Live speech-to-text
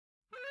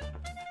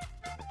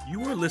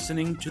You are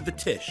listening to The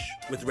Tish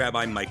with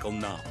Rabbi Michael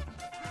Knopf,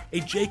 a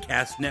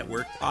JCast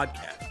Network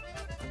podcast.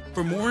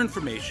 For more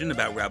information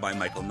about Rabbi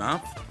Michael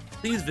Knopf,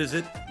 please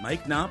visit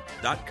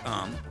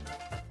mikeknopf.com.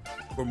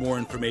 For more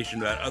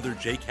information about other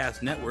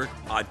JCast Network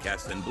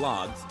podcasts and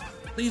blogs,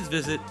 please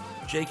visit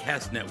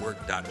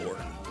jcastnetwork.org.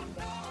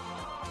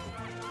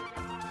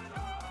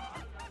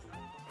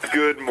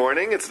 Good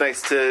morning. It's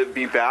nice to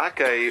be back.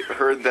 I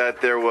heard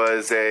that there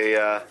was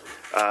a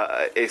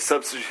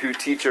substitute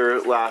teacher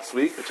last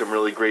week, which I'm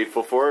really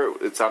grateful for.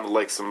 It sounded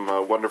like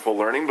some wonderful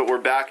learning, but we're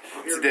back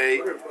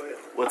today.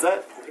 What's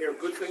that? I hear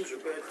good things or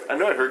bad things? I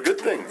know, I heard good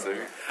things.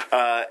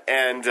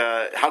 And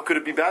how could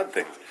it be bad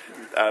things?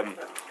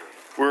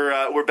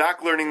 We're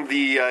back learning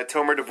the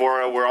Tomer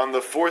Devorah. We're on the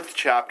 4th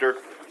chapter.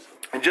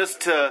 And just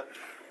to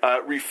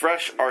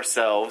refresh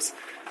ourselves,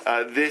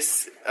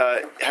 this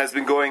has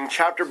been going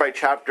chapter by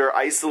chapter,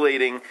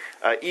 isolating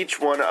each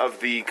one of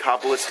the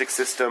Kabbalistic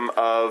system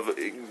of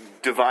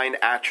divine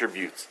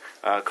attributes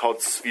called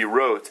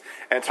Sfirot,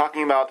 and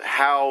talking about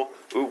how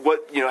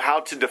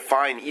to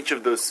define each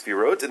of those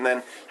Sfirot, and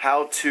then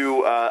how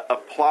to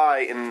apply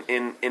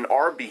in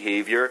our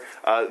behavior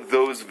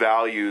those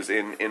values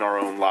in our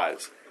own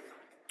lives.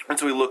 And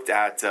so we looked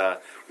at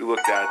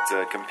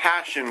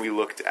compassion, we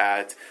looked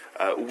at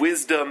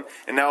wisdom,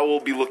 and now we'll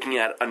be looking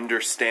at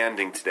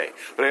understanding today.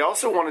 But I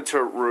also wanted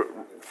to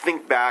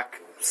think back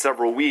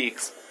several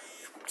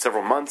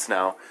months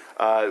now,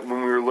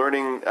 when we were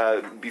learning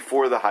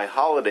before the high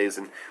holidays.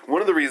 And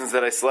one of the reasons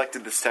that I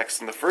selected this text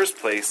in the first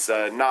place,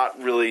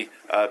 not really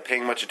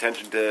paying much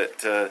attention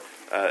to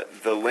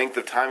the length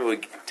of time it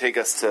would take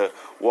us to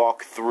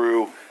walk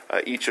through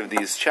each of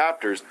these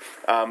chapters,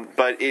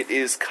 but it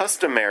is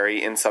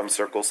customary in some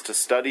circles to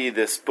study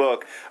this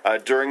book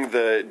during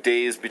the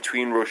days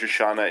between Rosh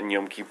Hashanah and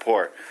Yom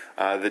Kippur,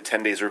 the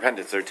 10 days of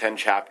repentance. There are 10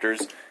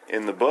 chapters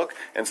in the book,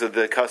 and so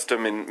the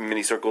custom in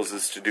many circles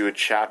is to do a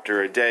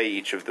chapter a day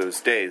each of those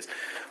days.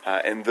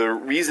 And the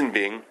reason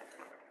being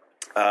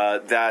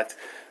that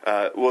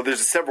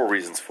there's several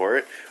reasons for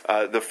it.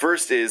 The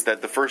first is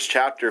that the first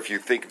chapter, if you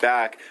think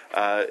back,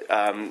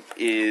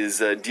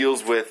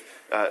 deals with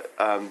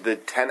the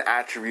 10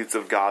 attributes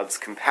of God's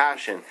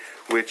compassion,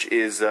 which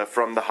is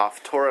from the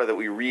Haftorah that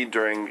we read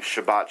during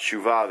Shabbat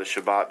Shuvah, the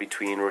Shabbat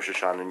between Rosh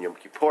Hashanah and Yom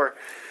Kippur.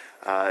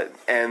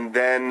 And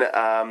then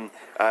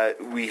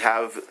we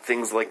have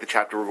things like the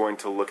chapter we're going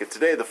to look at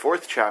today, the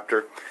 4th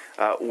chapter,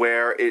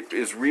 where it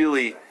is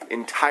really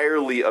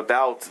entirely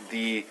about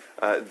the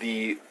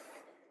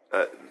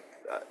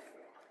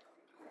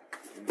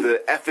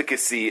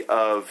efficacy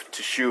of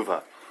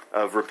teshuvah,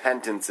 of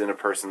repentance in a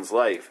person's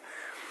life.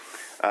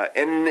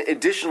 And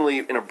additionally,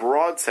 in a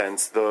broad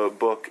sense, the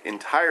book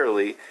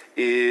entirely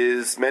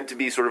is meant to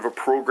be sort of a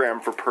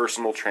program for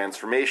personal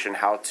transformation,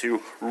 how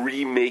to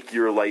remake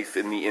your life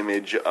in the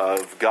image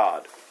of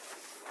God.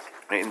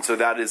 And so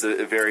that is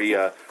a very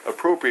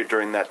appropriate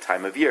during that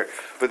time of year.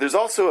 But there's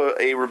also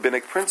a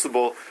rabbinic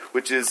principle,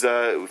 which is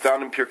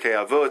found in Pirkei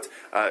Avot,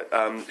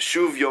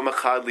 Shuv Yom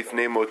Echad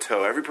Lifnei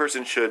Moto. Every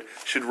person should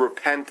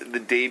repent the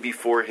day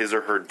before his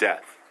or her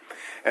death.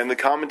 And the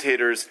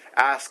commentators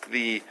ask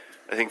the,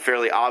 I think,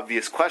 fairly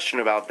obvious question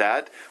about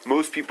that.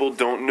 Most people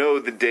don't know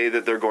the day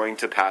that they're going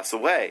to pass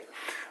away.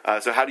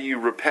 So how do you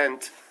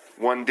repent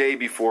one day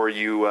before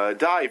you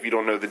die if you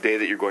don't know the day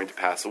that you're going to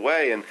pass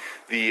away? And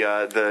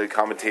the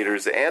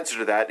commentators' answer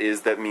to that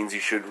is that means you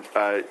should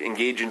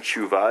engage in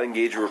tshuva,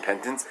 engage in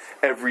repentance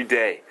every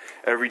day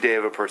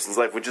of a person's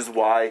life, which is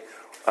why,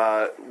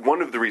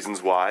 one of the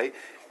reasons why,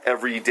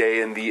 every day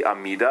in the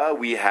Amidah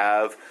we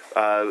have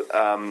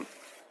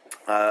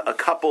a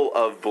couple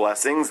of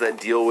blessings that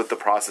deal with the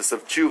process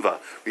of tshuva.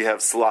 We have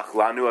Slach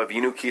Lanu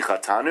Avinu Ki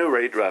Chatanu,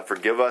 right?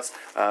 Forgive us,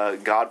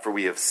 God, for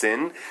we have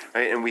sinned,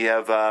 right? And we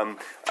have Hashivenu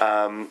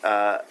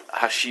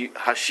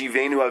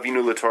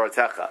Avinu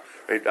LeToratecha,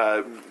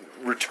 right?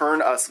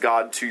 Return us,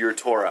 God, to your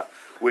Torah,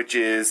 which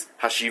is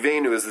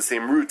Hashivenu is the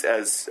same root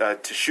as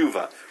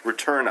Teshuvah,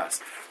 return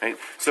us, right?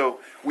 So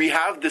we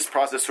have this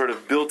process sort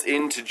of built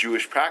into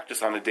Jewish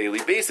practice on a daily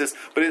basis,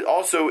 but it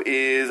also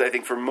is, I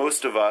think, for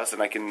most of us,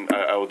 and I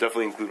will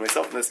definitely include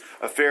myself in this,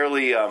 a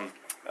fairly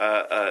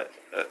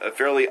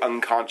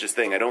unconscious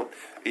thing. I don't,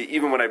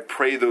 even when I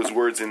pray those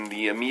words in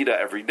the Amidah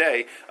every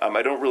day,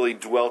 I don't really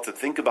dwell to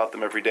think about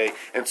them every day,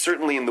 and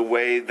certainly in the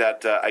way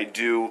that I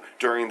do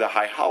during the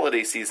high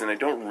holiday season, I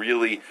don't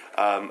really,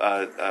 on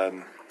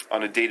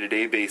a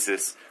day-to-day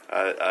basis,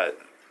 I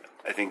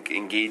think,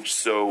 engage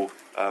so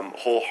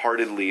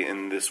wholeheartedly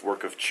in this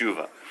work of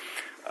tshuva.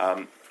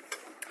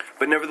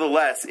 But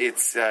nevertheless,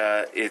 it's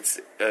the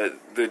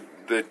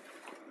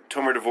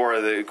Tomer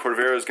Devorah, the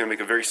Cordovero, is going to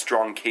make a very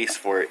strong case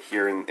for it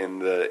here in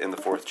the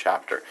 4th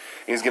chapter. And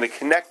he's going to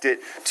connect it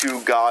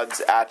to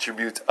God's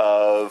attribute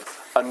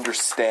of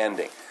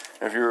understanding.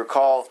 And if you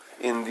recall,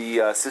 in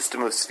the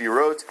system of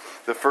Sfirot,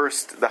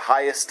 the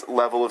highest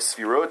level of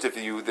Sfirot,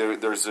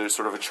 there's a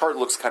sort of a chart,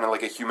 looks kind of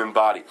like a human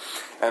body,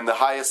 and the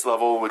highest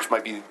level, which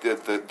might be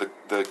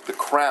the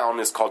crown,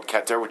 is called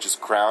Keter, which is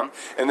crown,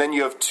 and then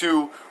you have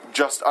two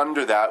just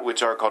under that,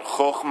 which are called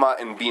Chokhmah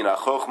and Bina.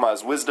 Chokhmah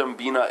is wisdom,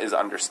 Bina is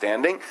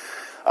understanding.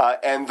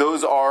 And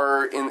those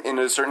are, in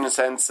a certain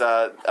sense,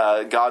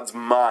 God's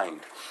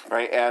mind,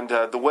 right? And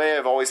the way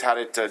I've always had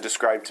it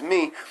described to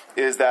me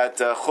is that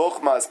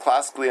Chokhmah is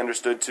classically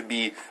understood to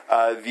be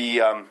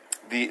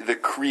the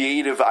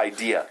creative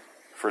idea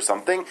for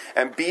something,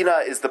 and Bina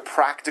is the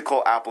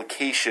practical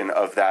application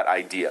of that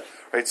idea,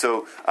 right?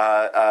 So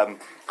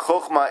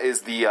Chokhmah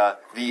is the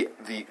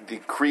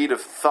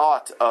creative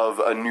thought of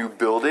a new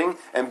building,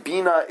 and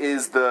Bina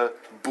is the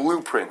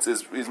blueprints,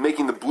 is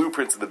making the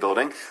blueprints of the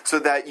building, so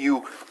that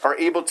you are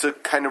able to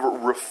kind of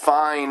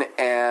refine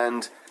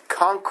and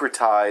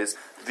concretize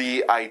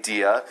the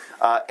idea,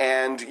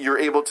 and you're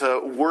able to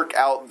work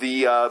out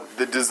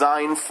the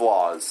design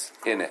flaws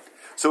in it.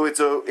 So it's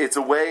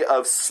a way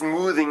of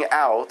smoothing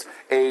out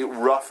a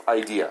rough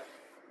idea.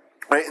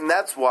 Right, and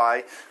that's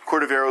why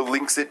Cordovero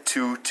links it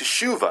to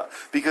teshuva,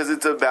 because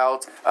it's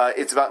about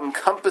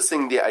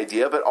encompassing the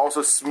idea, but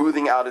also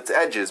smoothing out its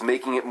edges,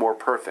 making it more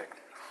perfect.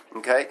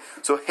 Okay,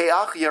 so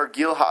Heach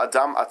Yargil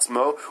Ha'adam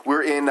Atzmo.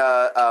 We're in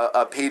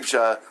page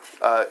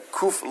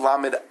Kuf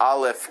Lamed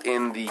Aleph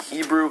in the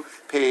Hebrew,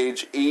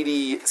 page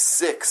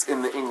 86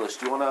 in the English.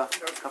 Do you want to?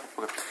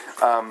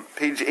 Okay.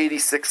 Page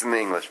 86 in the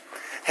English.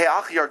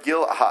 Heach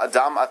Yargil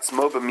Ha'adam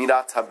Atzmo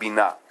b'midat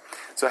habina.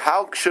 So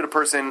how should a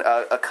person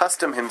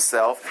accustom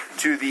himself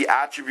to the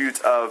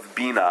attribute of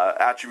bina,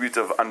 attribute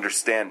of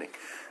understanding?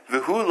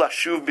 V'hu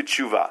lashuv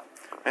b'tshuva.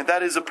 And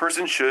that is, a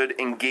person should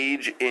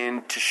engage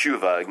in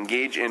teshuva,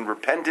 engage in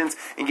repentance,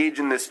 engage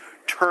in this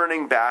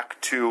turning back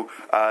to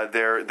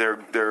their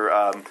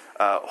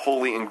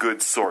holy and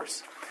good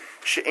source.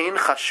 She'ein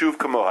chashuv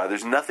kamoha.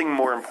 There's nothing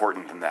more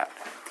important than that.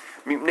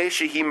 Mipnei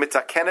shehi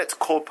mitakenet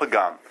kol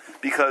pagam.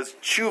 Because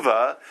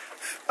teshuva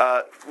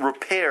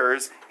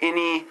repairs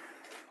any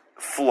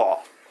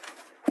flaw.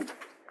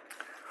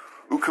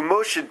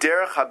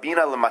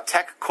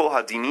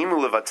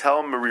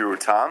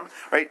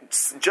 Right?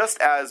 Just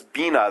as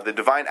Bina, the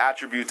divine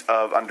attribute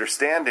of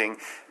understanding,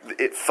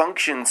 it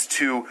functions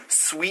to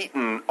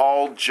sweeten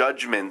all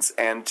judgments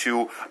and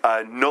to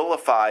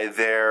nullify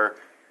their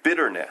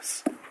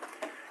bitterness.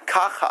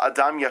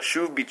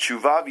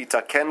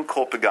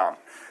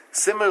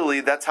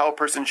 Similarly, that's how a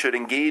person should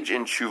engage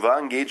in tshuva,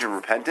 engage in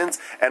repentance,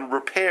 and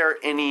repair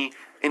any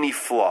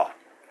flaw.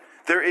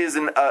 There is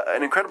an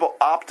incredible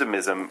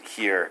optimism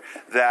here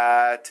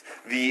that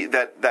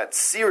that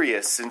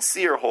serious,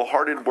 sincere,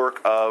 wholehearted work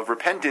of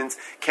repentance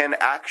can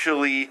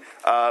actually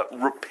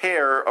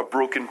repair a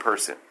broken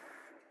person.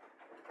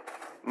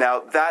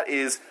 Now that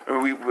is,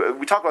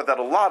 we talk about that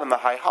a lot on the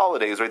high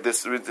holidays, right?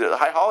 The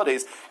high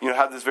holidays,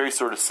 have this very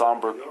sort of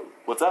somber.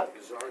 What's that?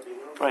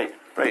 Right.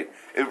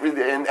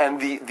 And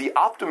the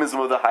optimism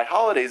of the high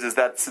holidays is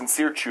that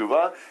sincere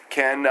tshuva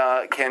can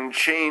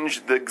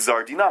change the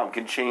gzar dinam,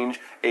 can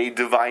change a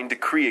divine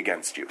decree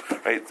against you,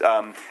 right?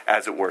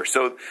 As it were.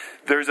 So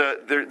there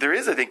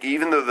is, I think,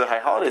 even though the high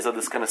holidays have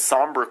this kind of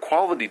somber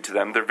quality to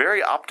them, they're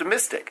very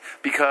optimistic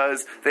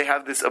because they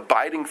have this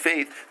abiding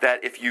faith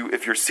that if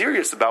you're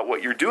serious about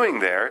what you're doing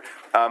there,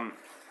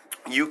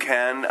 you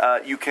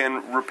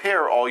can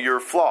repair all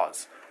your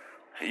flaws.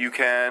 You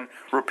can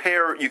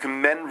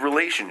mend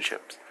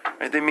relationships.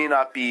 Right? They may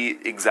not be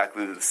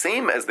exactly the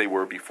same as they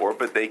were before,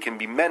 but they can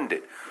be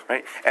mended.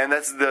 Right? And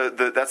that's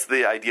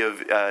the idea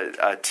of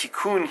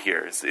tikkun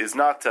here. Is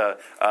not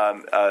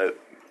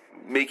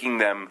making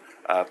them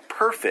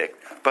perfect,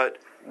 but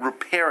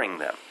repairing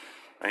them.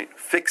 Right?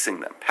 Fixing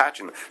them,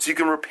 patching them. So you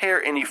can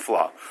repair any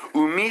flaw.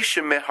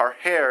 Umisha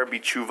meharher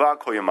b'tshuva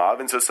koyamav.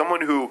 And so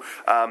someone who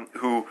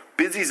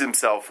busies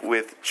himself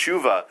with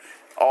tshuva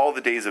all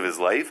the days of his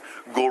life,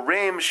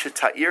 gorem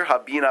sheta'ir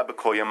habina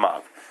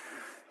b'koyamav.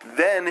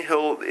 Then it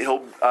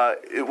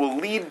will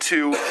lead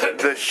to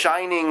the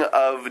shining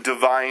of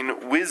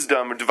divine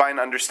wisdom or divine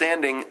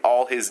understanding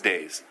all his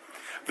days.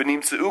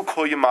 V'nimtzeu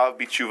kol yamav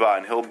b'tshuva,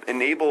 and he'll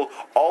enable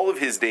all of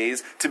his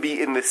days to be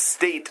in this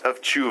state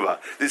of tshuva,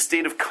 this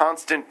state of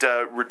constant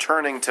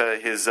returning to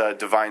his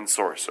divine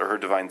source or her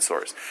divine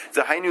source.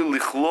 Zahainu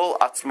lichlol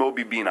atzmo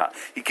bibina.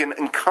 He can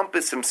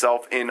encompass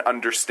himself in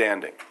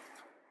understanding.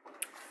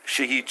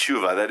 Shehi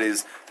tshuva,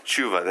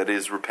 that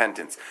is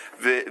repentance.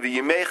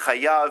 V'yimei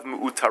chayav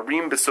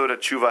me'utarim besoda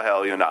tshuva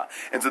ha'elyona.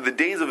 And so the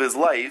days of his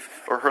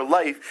life, or her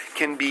life,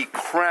 can be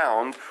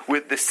crowned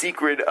with the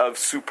secret of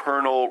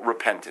supernal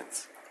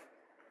repentance.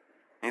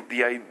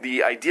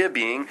 The idea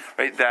being,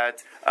 right,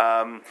 that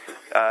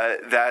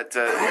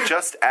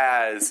just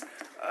as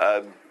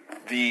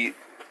the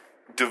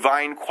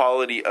divine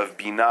quality of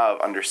bina, of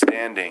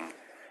understanding,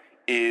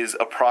 is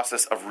a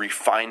process of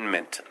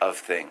refinement of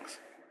things.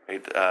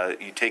 Right?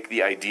 You take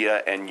the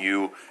idea and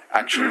you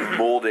actually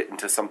mold it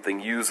into something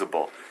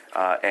usable,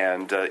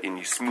 and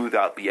you smooth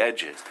out the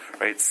edges.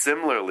 Right?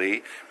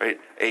 Similarly, right,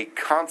 a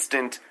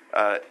constant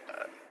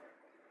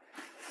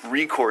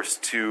recourse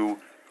to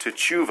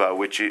tshuva,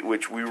 which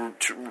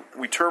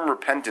we term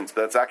repentance,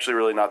 but that's actually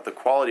really not the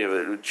quality of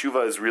it.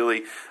 Tshuva is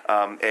really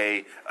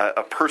a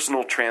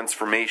personal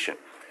transformation.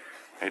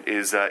 It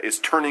is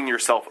turning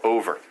yourself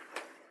over.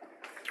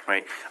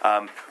 right?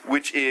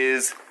 Which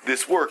is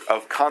this work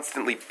of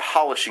constantly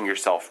polishing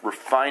yourself,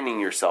 refining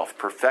yourself,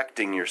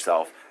 perfecting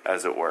yourself,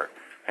 as it were.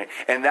 Right?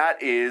 And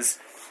that is,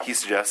 he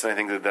suggests, and I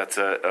think that that's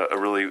a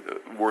really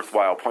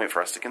worthwhile point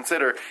for us to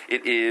consider,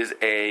 it is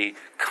a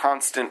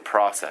constant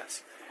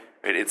process.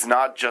 Right? It's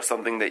not just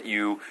something that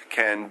you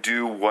can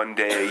do one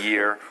day a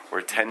year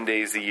or 10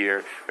 days a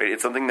year. Right?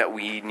 It's something that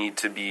we need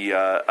to be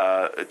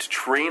to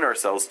train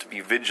ourselves to be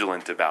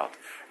vigilant about.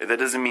 That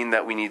doesn't mean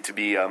that we need to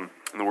be, in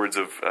the words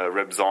of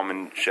Reb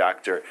Zalman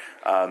Schachter,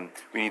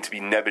 we need to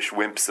be nebbish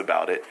wimps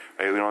about it.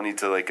 Right? We don't need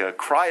to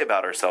cry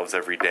about ourselves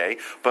every day,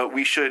 but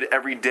we should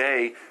every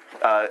day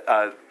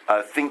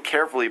think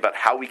carefully about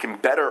how we can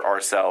better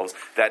ourselves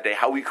that day,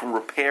 how we can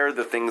repair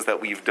the things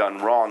that we've done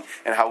wrong,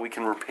 and how we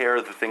can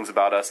repair the things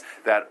about us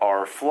that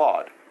are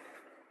flawed.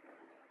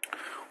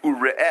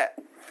 Ure'eh.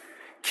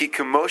 Ki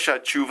kamosha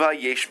tshuva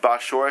yesh ba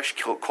shoresh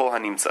kol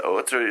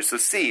hanimtzaot. So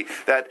see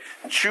that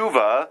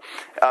tshuva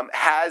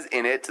has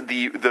in it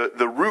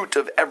the root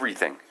of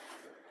everything.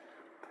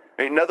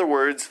 In other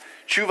words,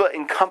 tshuva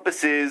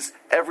encompasses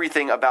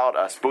everything about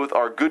us, both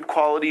our good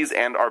qualities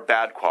and our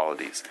bad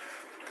qualities.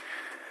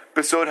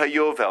 Besod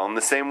HaYovel, in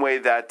the same way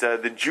that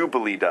the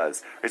Jubilee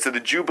does. Right, so the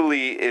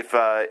Jubilee,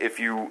 if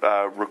you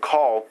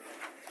recall,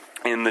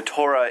 in the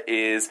Torah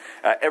is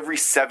every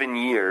 7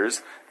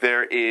 years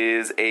there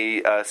is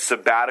a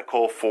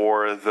sabbatical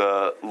for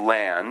the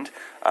land,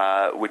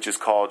 which is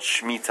called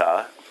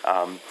Shemitah,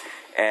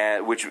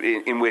 and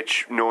in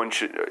which no one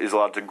is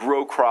allowed to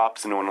grow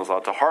crops and no one is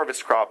allowed to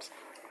harvest crops.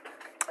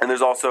 And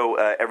there's also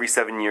every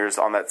 7 years,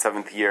 on that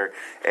 7th year,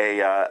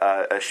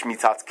 a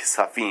Shmitat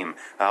Kisafim.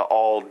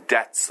 All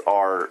debts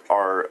are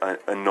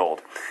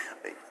annulled.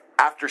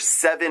 After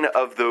 7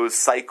 of those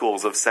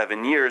cycles of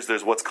 7 years,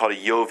 there's what's called a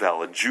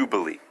Yovel, a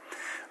Jubilee.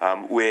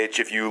 Which,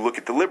 if you look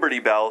at the Liberty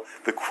Bell,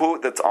 the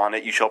quote that's on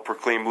it, "You shall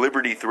proclaim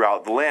liberty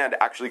throughout the land,"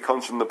 actually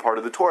comes from the part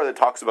of the Torah that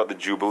talks about the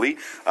Jubilee,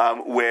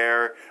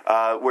 where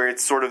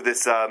it's sort of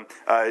this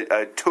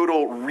a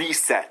total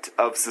reset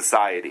of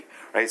society.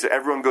 Right, so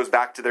everyone goes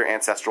back to their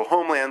ancestral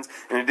homelands.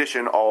 In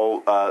addition,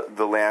 all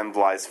the land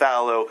lies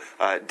fallow,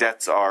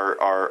 debts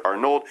are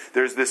annulled.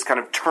 There's this kind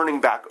of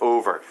turning back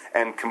over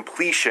and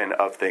completion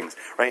of things,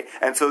 right?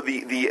 And so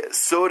the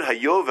Sod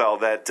HaYovel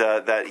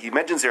that he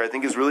mentions here, I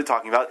think, is really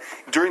talking about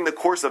during the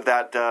course of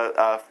that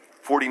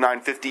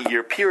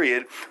 49-50-year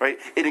period, right?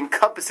 It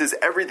encompasses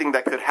everything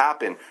that could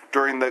happen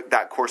during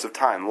that course of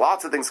time.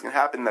 Lots of things can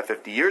happen in that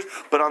 50 years,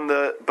 but on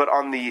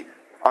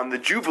the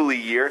Jubilee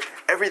year,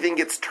 everything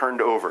gets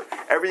turned over.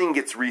 Everything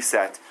gets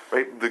reset,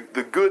 right?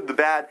 The good, the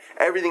bad,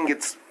 everything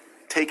gets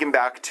taken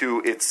back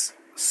to its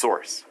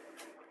source,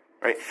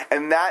 right?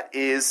 And that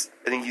is,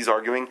 I think he's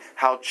arguing,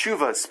 how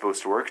tshuva is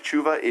supposed to work.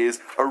 Tshuva is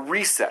a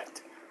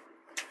reset,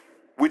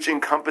 which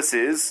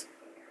encompasses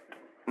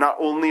not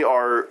only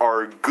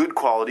our good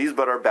qualities,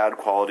 but our bad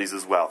qualities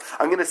as well.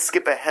 I'm going to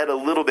skip ahead a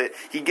little bit.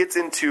 He gets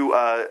into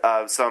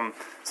some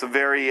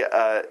very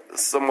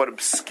somewhat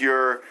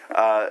obscure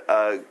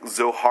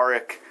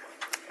Zoharic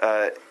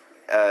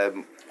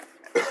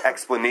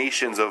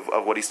explanations of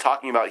what he's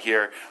talking about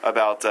here,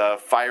 about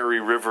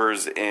fiery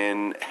rivers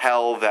in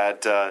hell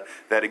that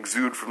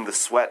exude from the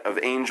sweat of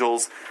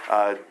angels,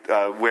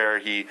 where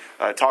he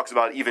talks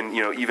about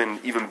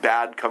even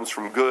bad comes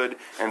from good,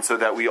 and so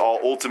that we all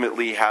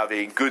ultimately have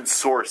a good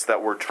source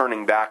that we're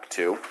turning back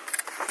to.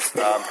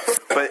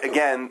 But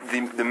again,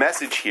 the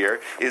message here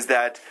is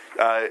that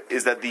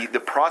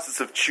the process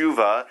of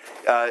tshuva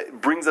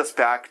brings us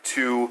back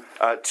to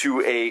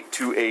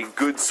a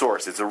good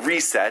source. It's a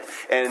reset,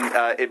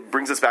 and it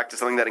brings us back to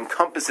something that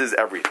encompasses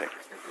everything.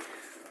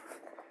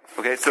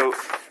 Okay, so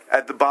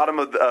at the bottom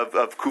of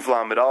Kuf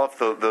Lamed Aleph,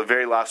 the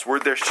very last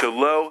word there,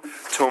 Shelo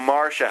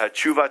Tomar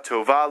Shehatshuva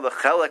Tova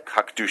Lechelek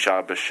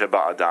Hakdusha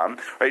B'Sheba Adam.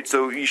 Right,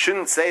 so you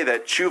shouldn't say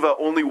that tshuva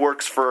only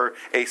works for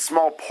a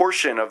small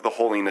portion of the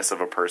holiness of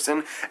a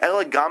person.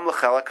 Ela Gam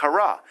Lechelek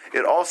Hara.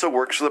 It also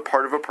works for the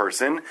part of a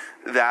person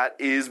that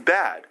is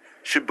bad.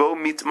 Shebo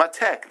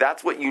Mitmatek.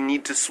 That's what you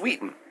need to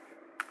sweeten.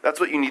 That's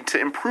what you need to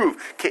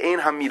improve. Ke'en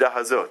hamida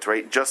hazot,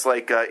 right? Just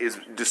like is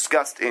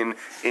discussed in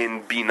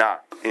Bina,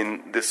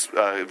 in this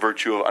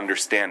virtue of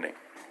understanding.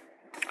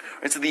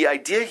 And so the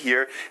idea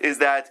here is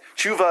that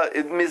tshuva,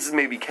 this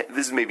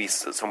is maybe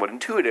somewhat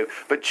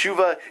intuitive, but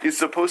tshuva is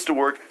supposed to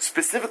work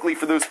specifically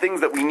for those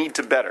things that we need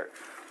to better,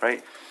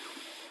 right?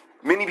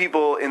 Many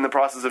people in the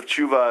process of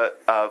tshuva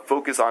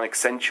focus on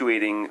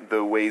accentuating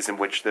the ways in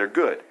which they're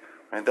good.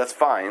 Right? That's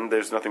fine,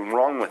 there's nothing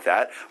wrong with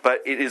that,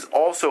 but it is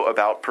also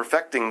about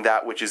perfecting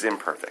that which is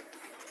imperfect.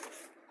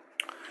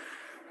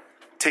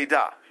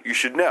 Teda, you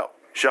should know,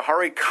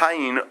 Shahari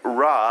Kain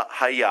Ra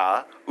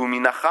Haya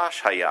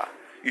Uminachash Haya.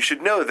 You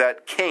should know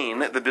that Cain,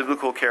 the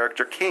biblical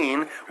character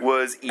Cain,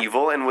 was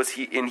evil, and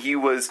he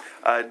was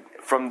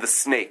from the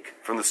snake,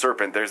 from the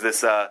serpent. There's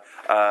this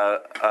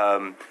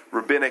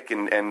rabbinic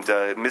and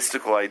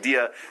mystical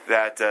idea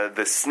that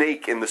the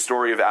snake in the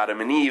story of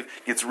Adam and Eve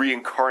gets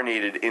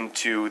reincarnated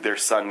into their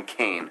son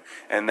Cain,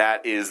 and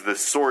that is the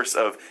source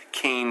of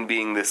Cain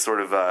being this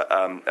sort of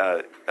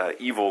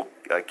evil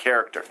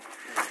character.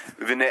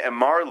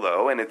 V'ne'emar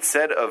lo, and it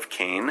said of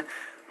Cain,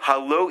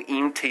 halo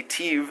im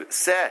tetiv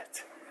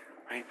set.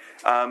 Right?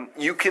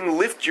 You can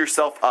lift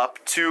yourself up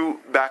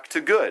back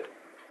to good.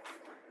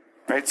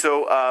 Right?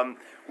 So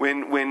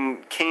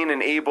when Cain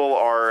and Abel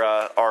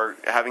are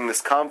having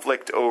this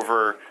conflict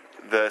over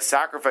the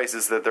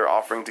sacrifices that they're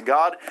offering to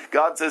God,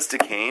 God says to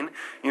Cain,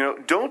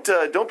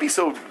 don't be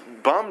so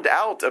bummed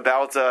out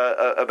about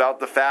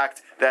the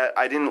fact that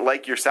I didn't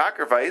like your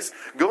sacrifice.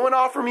 Go and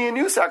offer me a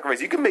new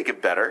sacrifice. You can make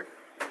it better.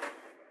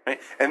 Right?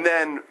 And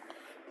then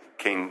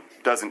Cain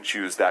doesn't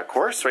choose that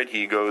course, right?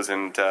 He goes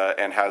and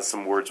has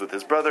some words with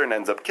his brother and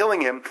ends up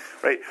killing him,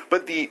 right?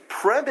 But the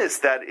premise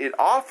that it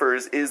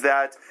offers is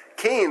that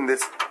Cain,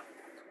 this,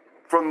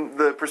 from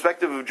the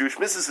perspective of Jewish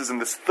mysticism,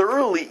 this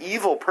thoroughly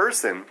evil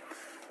person,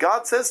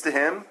 God says to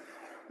him,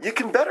 you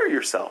can better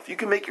yourself. You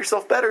can make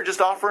yourself better. Just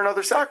offer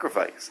another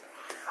sacrifice.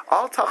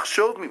 Don't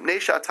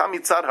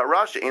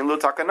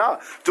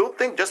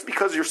think just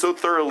because you're so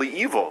thoroughly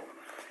evil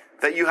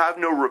that you have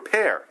no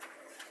repair.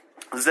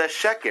 Zeh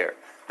sheker.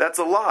 That's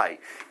a lie.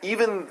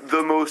 Even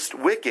the most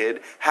wicked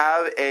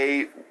have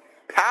a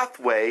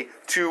pathway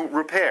to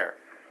repair.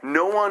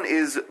 No one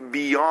is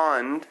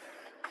beyond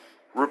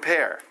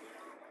repair.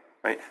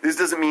 Right? This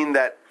doesn't mean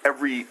that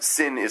every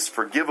sin is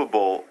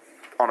forgivable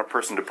on a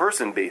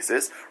person-to-person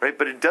basis, right?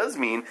 But it does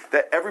mean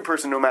that every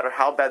person, no matter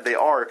how bad they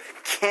are,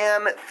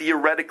 can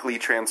theoretically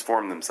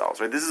transform themselves,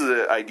 right? This is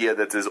an idea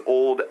that's as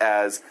old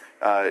as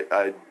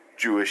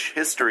Jewish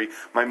history.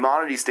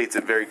 Maimonides states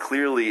it very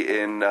clearly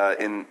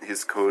in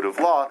his code of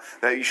law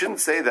that you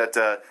shouldn't say that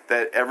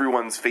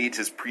everyone's fate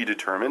is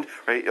predetermined,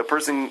 right?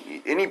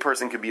 Any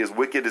person could be as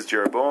wicked as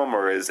Jeroboam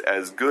or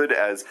as good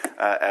as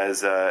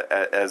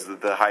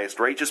the highest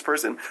righteous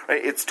person,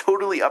 right? It's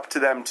totally up to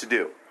them to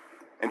do.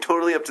 And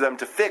totally up to them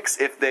to fix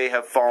if they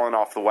have fallen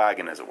off the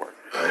wagon, as it were.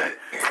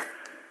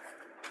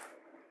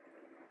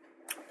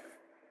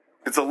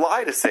 It's a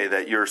lie to say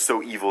that you're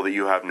so evil that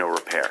you have no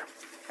repair.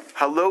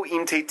 Halo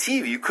im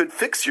tetiv, you could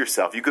fix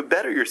yourself, you could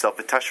better yourself.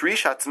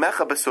 Tashrish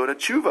hatzmecha b'soda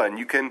tshuva, and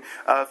you can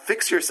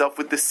fix yourself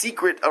with the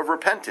secret of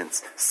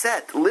repentance.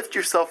 Set, lift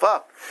yourself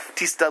up.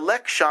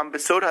 Tistalek sham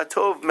b'sod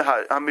hatov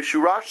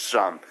hamishurash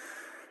sham.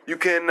 You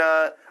can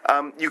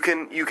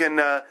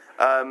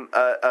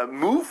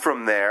move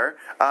from there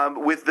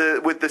with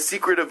the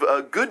secret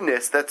of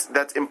goodness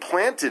that's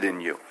implanted in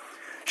you.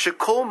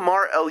 Shekol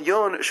mar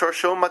elyon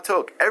sharsho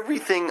matok.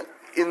 Everything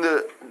in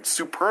the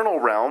supernal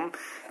realm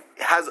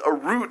has a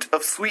root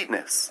of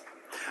sweetness.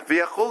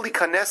 V'yachol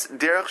likanes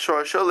derech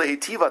shorasho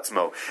lehitiv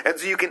atzmo. And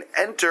so you can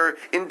enter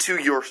into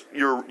your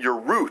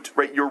root,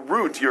 right? Your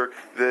root,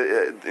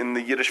 in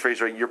the Yiddish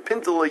phrase, right? Your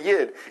pintel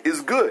yid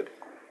is good.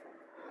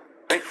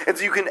 Right? And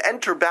so you can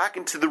enter back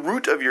into the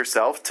root of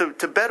yourself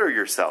to better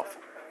yourself.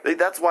 Right?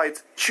 That's why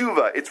it's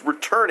tshuva. It's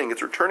returning.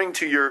 It's returning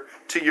to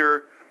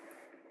your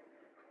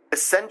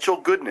essential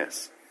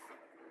goodness.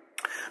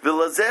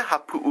 V'lazeh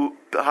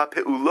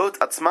hapeulot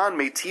atzman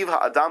meitiv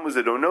ha'adam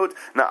uzedonot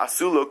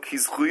na'asu lo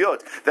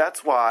kizchuyot.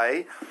 That's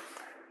why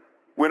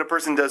when a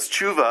person does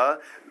tshuva,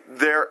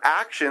 their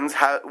actions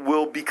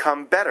will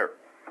become better,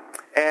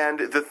 and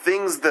the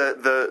things,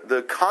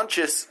 the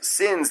conscious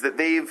sins that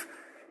they've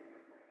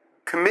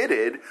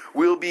committed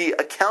will be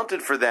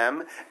accounted for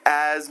them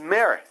as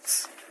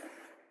merits.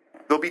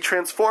 They'll be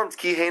transformed.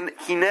 Ki hine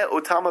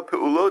otama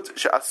peulot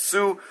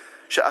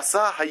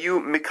she'asa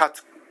hayu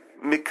mikat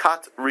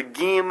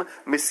regim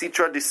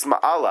misitra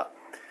disma'ala.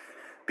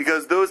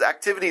 Because those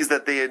activities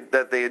that they had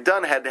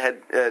done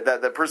that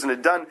the person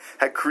had done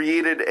had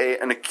created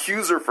an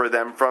accuser for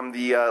them from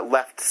the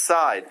left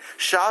side.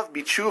 Shav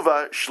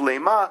bichuva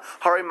shlema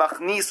hare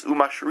machnis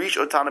umashrish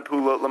otana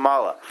pulot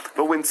lamala.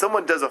 But when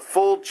someone does a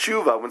full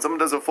tshuva, when someone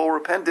does a full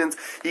repentance,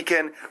 he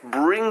can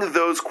bring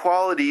those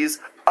qualities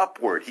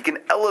upward. He can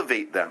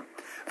elevate them.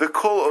 The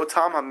kol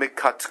otam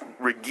hamikat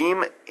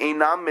regim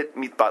einam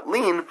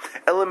mitbatlin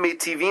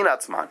elametivin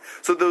atzman.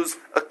 So those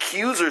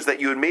accusers that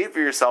you had made for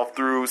yourself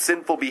through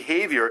sinful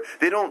behavior,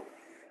 they don't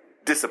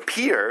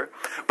disappear,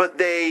 but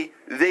they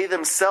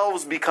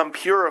themselves become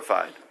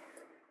purified.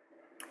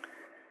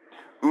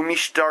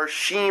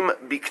 Umishtarshim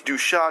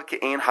bikdusha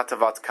ke'ein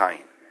hatavat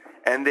kain,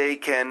 and they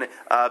can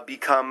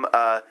become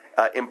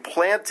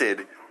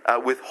implanted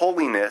with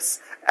holiness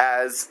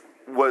as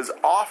was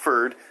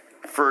offered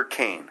for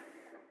Cain,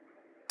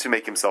 to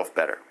make himself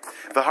better.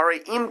 And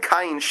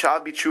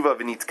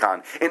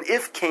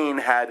if Cain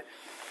had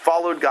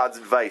followed God's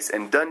advice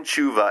and done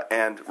tshuva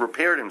and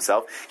repaired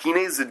himself,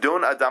 hine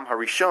zedon adam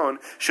harishon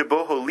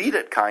shebo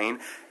holidet Cain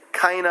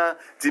kaina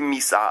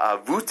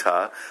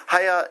demisa'avuta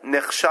haya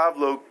nechshav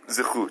lo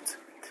zechut.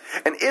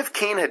 And if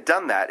Cain had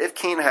done that, if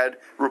Cain had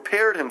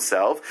repaired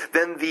himself,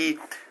 then the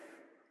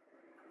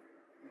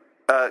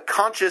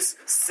conscious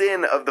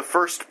sin of the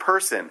first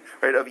person,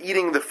 right, of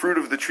eating the fruit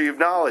of the tree of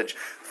knowledge,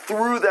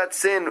 through that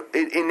sin,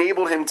 it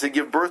enabled him to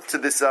give birth to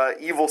this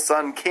evil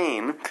son,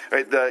 Cain.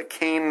 Right,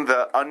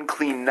 the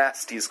unclean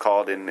nest, he's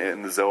called in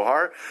the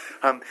Zohar.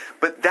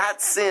 But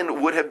that sin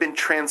would have been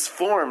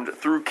transformed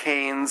through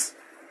Cain's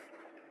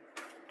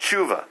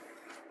tshuva.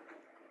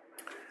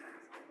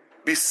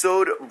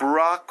 Bisod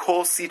bra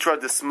kol sitra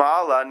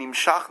desmala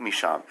nimshach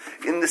misham,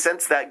 in the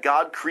sense that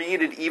God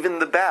created even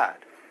the bad.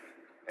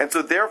 And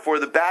so therefore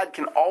the bad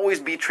can always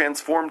be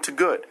transformed to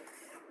good.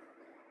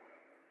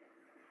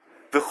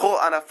 V'chol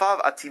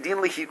anafav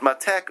atidin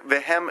lihitmatek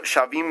vehem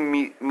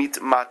shavim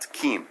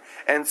mitmatkim.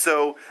 And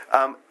so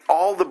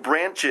all the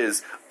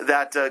branches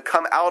that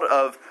come out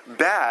of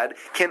bad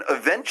can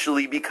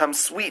eventually become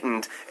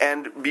sweetened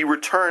and be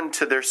returned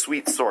to their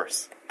sweet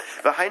source.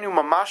 V'hainu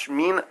mamash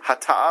min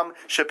hatam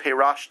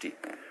sheperashti.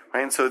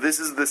 Right, and so this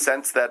is the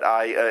sense that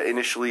I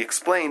initially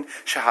explained.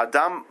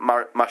 Shahadam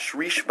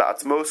mashrish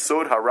ba'atzmo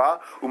sod hara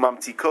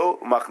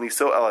umamtiko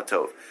umachniso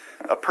elatov.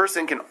 A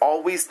person can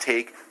always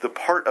take the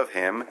part of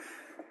him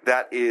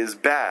that is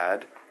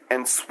bad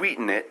and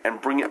sweeten it and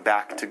bring it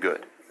back to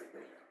good.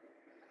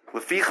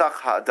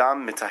 Lefichach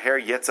ha'adam mitaher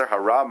yetzer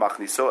hara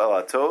machniso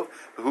elatov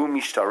v'hu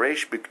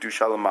mishtaresh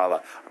b'kedusha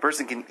lamala. A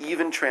person can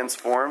even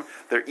transform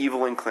their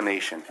evil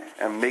inclination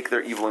and make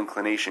their evil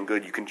inclination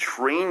good. You can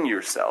train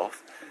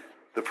yourself.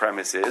 The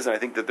premise is, and I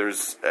think that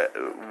there's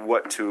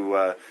what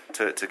to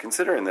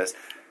consider in this.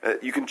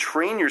 You can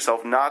train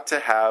yourself not to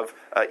have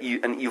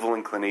an evil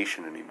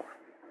inclination anymore.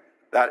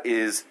 That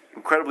is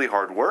incredibly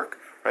hard work,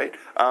 right?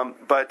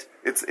 But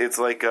it's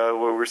like what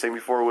we were saying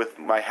before with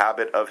my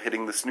habit of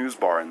hitting the snooze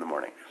bar in the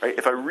morning, right?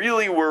 If I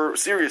really were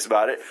serious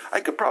about it, I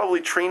could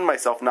probably train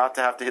myself not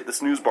to have to hit the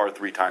snooze bar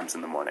 3 times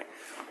in the morning.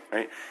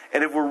 Right?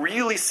 And if we're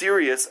really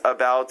serious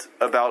about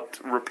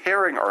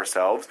repairing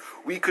ourselves,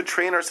 we could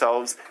train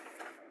ourselves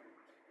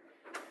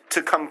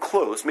to come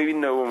close, maybe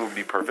no one would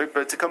be perfect,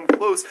 but to come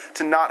close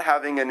to not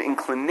having an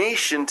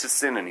inclination to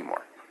sin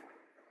anymore.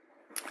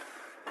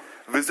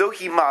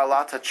 V'zohi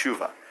ma'alat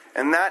tshuva,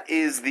 and that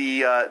is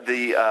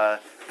the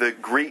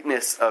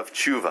greatness of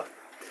tshuva.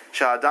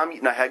 Sha'adam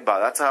yitnaheg ba.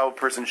 That's how a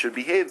person should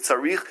behave.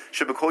 Tzarich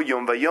shebekol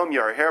yom vayom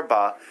yarher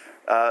ba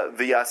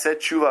v'yaseh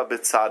tshuva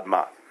b'tzad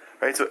ma.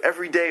 Right. So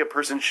every day a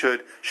person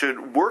should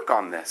work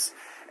on this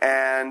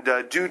and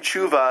do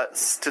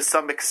tshuva to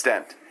some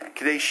extent.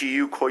 Kadei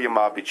shiyu kol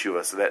yama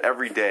b'tshuva, so that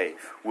every day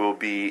will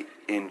be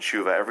in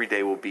tshuva. Every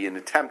day will be an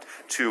attempt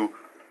to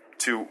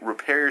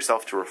repair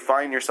yourself, to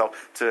refine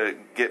yourself, to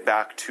get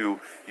back to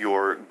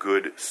your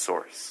good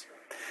source.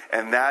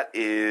 And that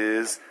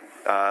is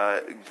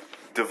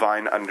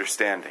divine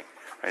understanding,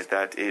 right?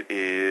 That it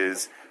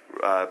is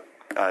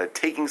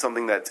taking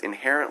something that's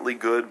inherently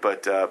good,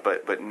 but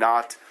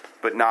not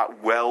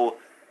well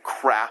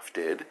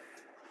crafted,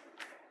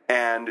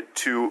 and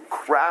to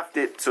craft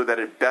it so that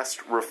it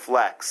best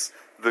reflects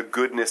the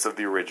goodness of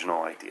the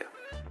original idea.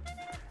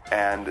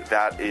 And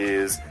that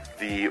is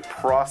the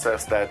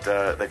process that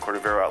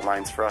Cordovero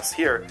outlines for us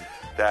here,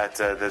 that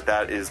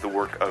is the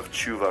work of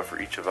tshuva for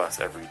each of us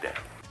every day.